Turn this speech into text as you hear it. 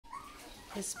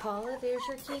Miss Paula, there's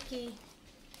your Kiki.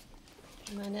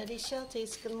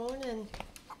 MyNuttyShelties, good morning.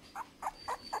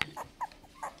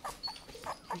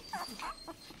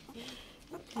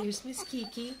 There's Miss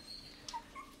Kiki.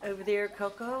 Over there,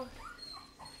 Koko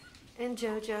and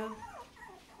Jojo.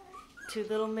 Two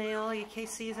little male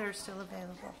UKCs are still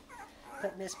available.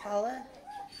 But Miss Paula,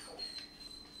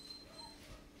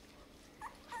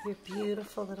 your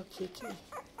beautiful little Kiki.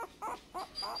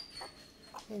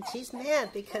 And she's mad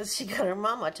because she got her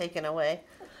mama taken away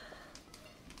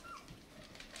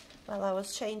while I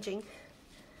was changing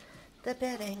the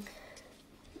bedding.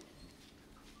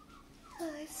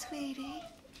 Hi, sweetie.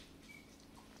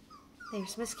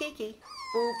 There's Miss Kiki.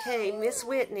 Okay, Miss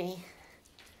Whitney.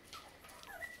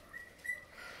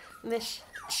 Miss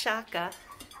Chaka,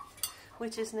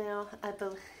 which is now, I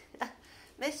believe,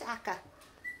 Miss Chaka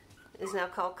is now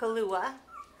called Kahlua.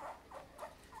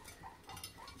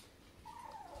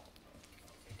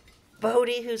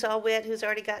 Bodhi, who's all wet, who's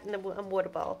already gotten a water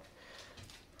ball.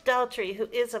 Daltrey, who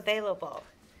is available.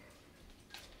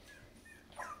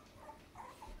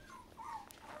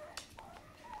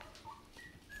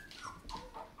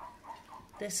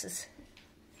 This is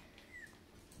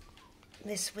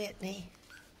Miss Whitney.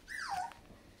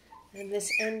 And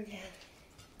Miss Enya.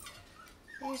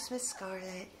 There's Miss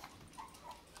Scarlet.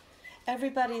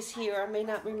 Everybody's here. I may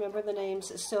not remember the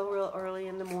names. It's still real early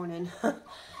in the morning.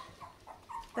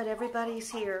 But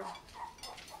everybody's here.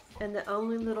 And the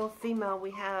only little female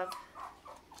we have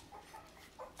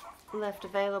left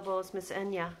available is Miss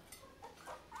Enya.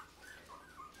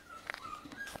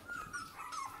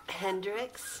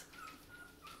 Hendrix.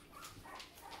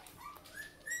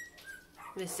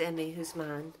 Miss Emmy, who's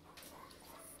mine.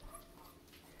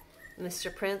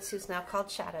 Mr. Prince, who's now called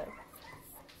Shadow.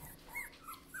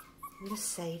 Miss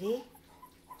Sadie.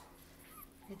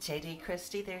 JD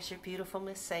Christy, there's your beautiful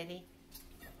Miss Sadie.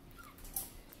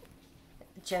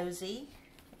 Josie,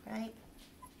 right?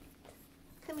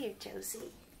 Come here,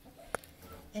 Josie.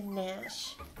 And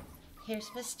Nash. Here's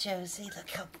Miss Josie. Look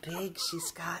how big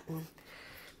she's gotten.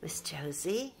 Miss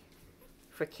Josie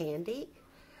for Candy.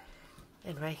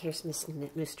 And right here's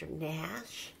Mr.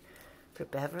 Nash for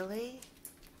Beverly.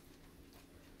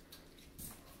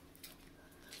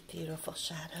 Beautiful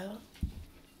Shadow.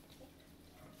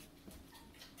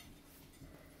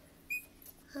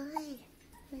 Hi.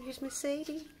 Here's Miss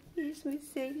Sadie. Here's Miss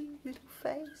Sadie, little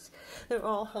face. They're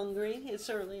all hungry. It's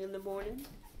early in the morning.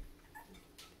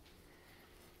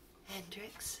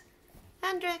 Hendrix.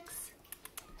 Hendrix.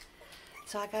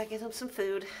 So I gotta get them some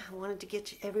food. I wanted to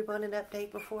get everyone an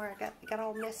update before I got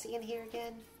all messy in here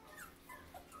again.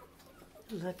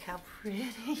 Look how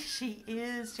pretty she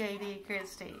is, JD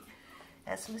Christy.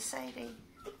 That's Miss Sadie.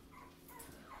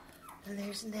 And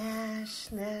there's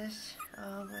Nash. Nash.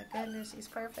 Oh my goodness, he's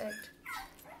perfect.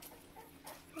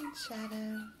 And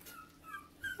Shadow.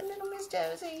 And little Miss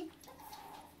Josie.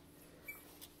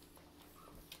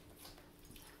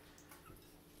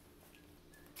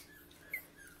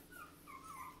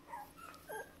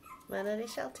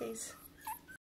 MyNuttyShelties.